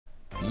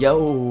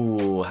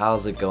Yo,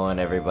 how's it going,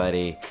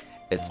 everybody?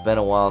 It's been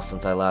a while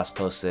since I last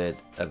posted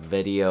a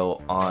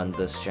video on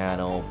this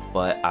channel,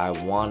 but I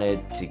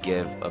wanted to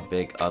give a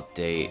big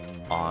update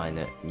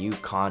on new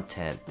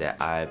content that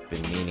I've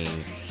been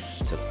meaning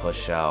to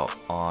push out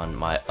on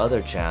my other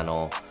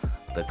channel,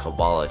 the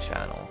Koballa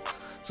channel.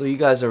 So you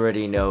guys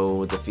already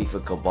know the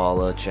FIFA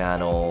Koballa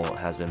channel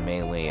has been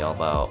mainly all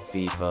about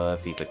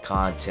FIFA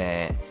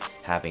content,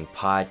 having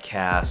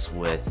podcasts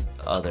with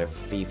other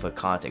FIFA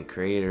content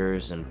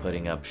creators and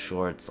putting up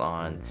shorts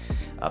on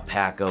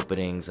pack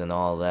openings and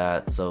all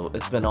that. So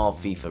it's been all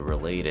FIFA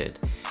related.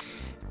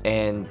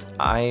 And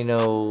I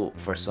know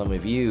for some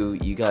of you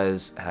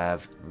guys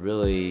have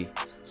really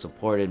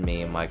supported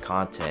me in my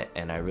content,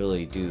 and I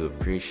really do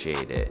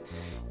appreciate it.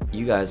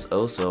 You guys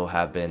also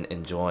have been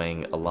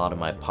enjoying a lot of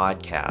my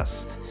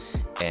podcasts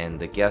and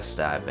the guests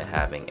that I've been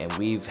having, and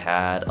we've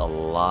had a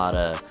lot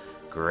of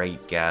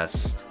great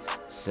guests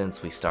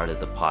since we started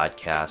the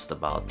podcast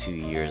about 2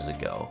 years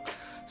ago.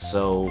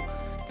 So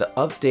the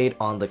update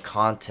on the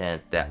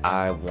content that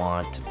I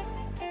want to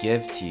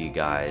give to you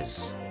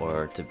guys,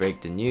 or to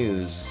break the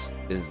news,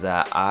 is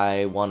that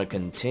I want to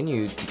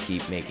continue to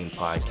keep making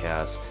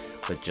podcasts,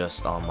 but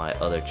just on my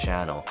other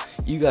channel.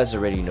 You guys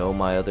already know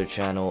my other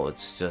channel.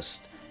 It's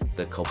just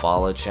the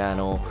Koballa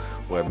channel,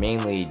 where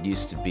mainly it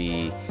used to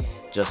be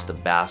just a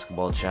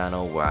basketball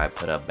channel where I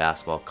put up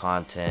basketball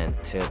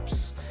content,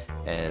 tips,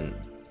 and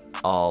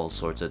all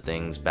sorts of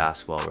things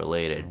basketball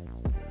related.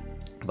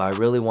 But I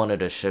really wanted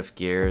to shift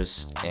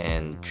gears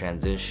and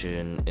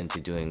transition into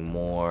doing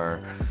more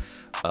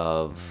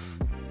of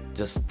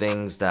just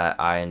things that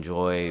I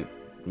enjoy,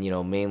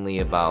 mainly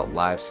about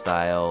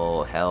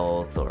lifestyle,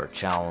 health, or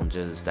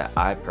challenges that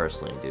I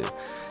personally do.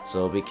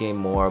 So it became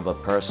more of a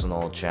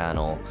personal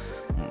channel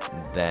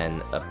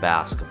than a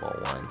basketball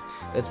one.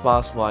 It's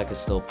possible I could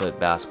still put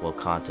basketball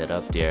content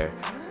up there,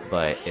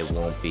 but it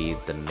won't be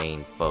the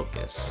main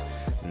focus.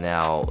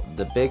 Now,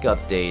 the big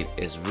update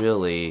is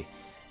really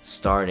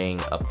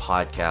starting a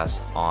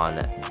podcast on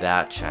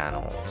that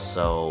channel.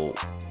 So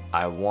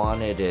I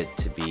wanted it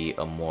to be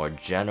a more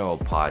general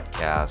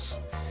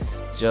podcast,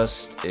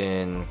 just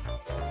in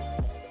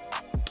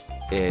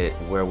it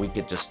where we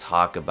could just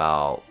talk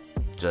about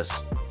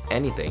just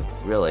anything,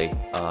 really.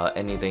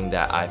 Anything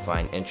that I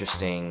find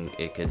interesting.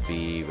 It could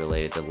be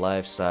related to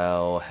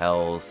lifestyle,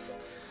 health,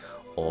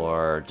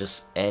 or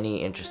just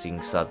any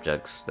interesting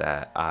subjects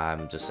that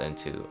I'm just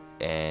into.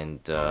 And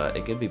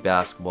it could be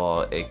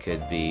basketball, it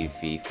could be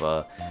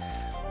FIFA,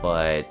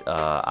 but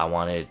I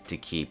wanted to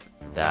keep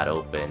that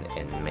open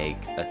and make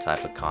a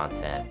type of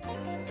content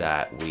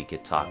that we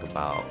could talk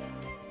about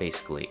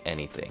basically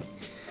anything.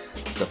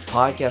 The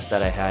podcast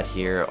that I had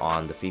here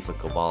on the FIFA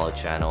Koballa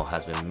channel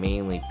has been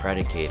mainly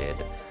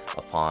predicated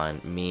upon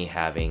me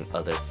having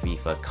other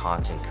FIFA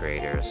content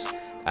creators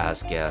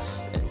as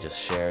guests and just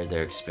share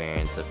their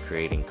experience of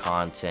creating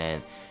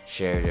content,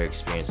 share their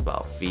experience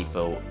about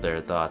FIFA,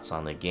 their thoughts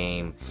on the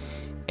game.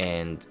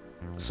 And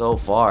so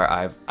far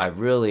I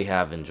really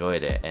have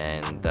enjoyed it,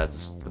 and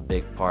that's a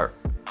big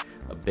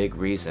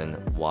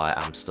reason why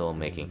I'm still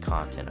making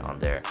content on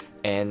there.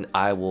 And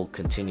I will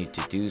continue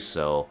to do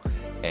so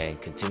and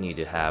continue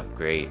to have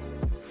great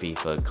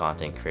FIFA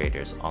content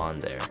creators on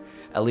there.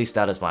 At least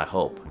that is my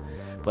hope.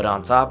 But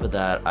on top of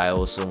that, I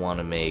also want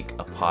to make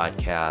a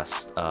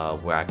podcast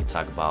where I can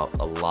talk about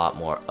a lot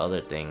more other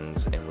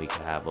things, and we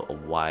can have a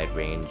wide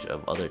range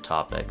of other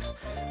topics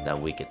that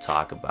we could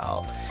talk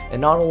about. And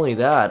not only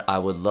that, I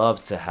would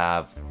love to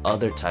have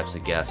other types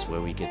of guests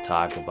where we could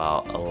talk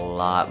about a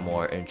lot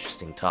more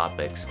interesting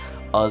topics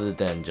other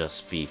than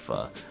just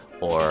FIFA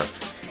or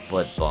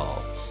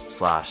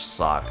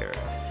football/soccer,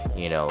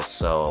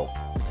 so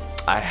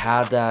I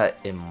had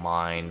that in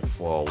mind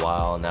for a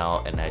while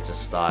now, and I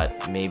just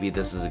thought maybe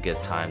this is a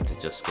good time to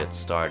just get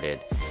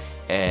started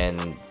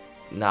and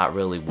not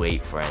really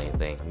wait for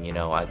anything.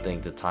 I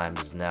think the time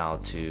is now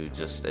to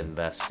just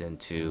invest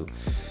into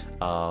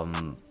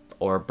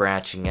or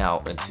branching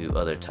out into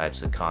other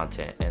types of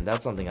content, and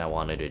that's something I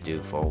wanted to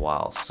do for a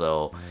while.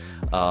 So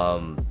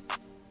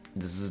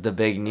this is the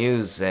big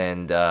news,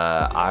 and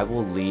I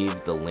will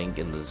leave the link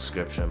in the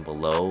description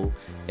below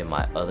in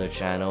my other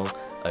channel.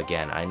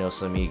 Again, I know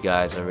some of you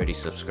guys already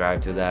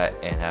subscribed to that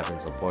and have been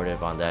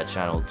supportive on that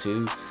channel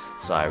too,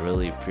 so I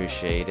really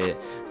appreciate it.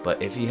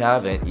 But if you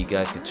haven't, you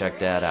guys can check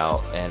that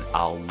out, and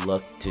I'll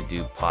look to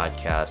do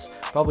podcasts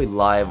probably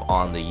live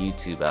on the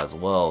YouTube as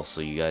well,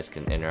 so you guys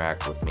can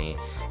interact with me,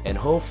 and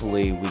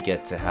hopefully we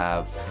get to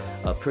have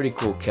a pretty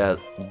cool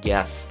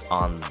guest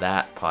on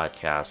that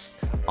podcast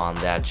on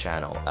that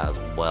channel as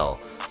well.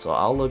 So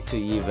I'll look to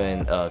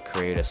even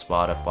create a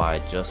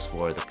Spotify just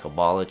for the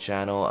Koballa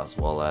channel as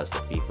well as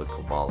the FIFA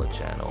Koballa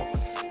channel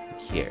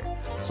here.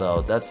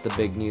 So that's the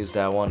big news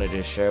that I wanted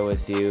to share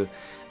with you.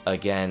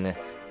 Again,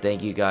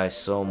 thank you guys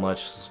so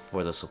much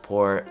for the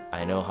support.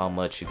 I know how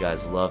much you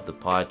guys love the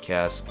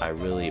podcast. I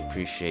really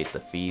appreciate the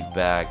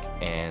feedback,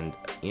 and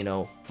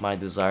my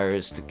desire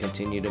is to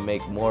continue to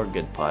make more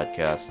good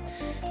podcasts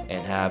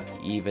and have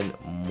even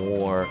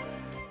more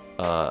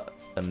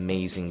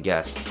amazing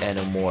guests and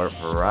a more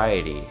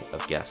variety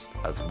of guests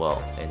as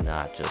well, and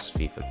not just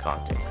FIFA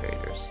content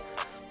creators.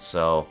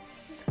 So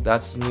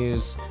that's the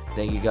news.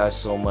 Thank you guys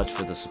so much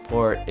for the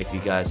support. If you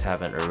guys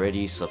haven't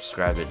already,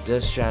 subscribe to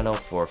this channel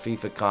for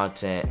FIFA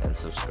content and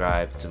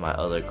subscribe to my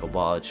other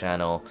Koballa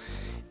channel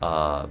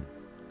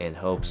in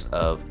hopes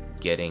of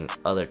getting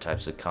other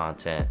types of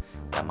content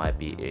that might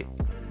be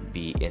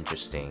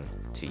interesting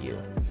to you.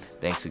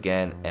 Thanks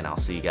again, and I'll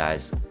see you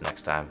guys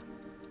next time.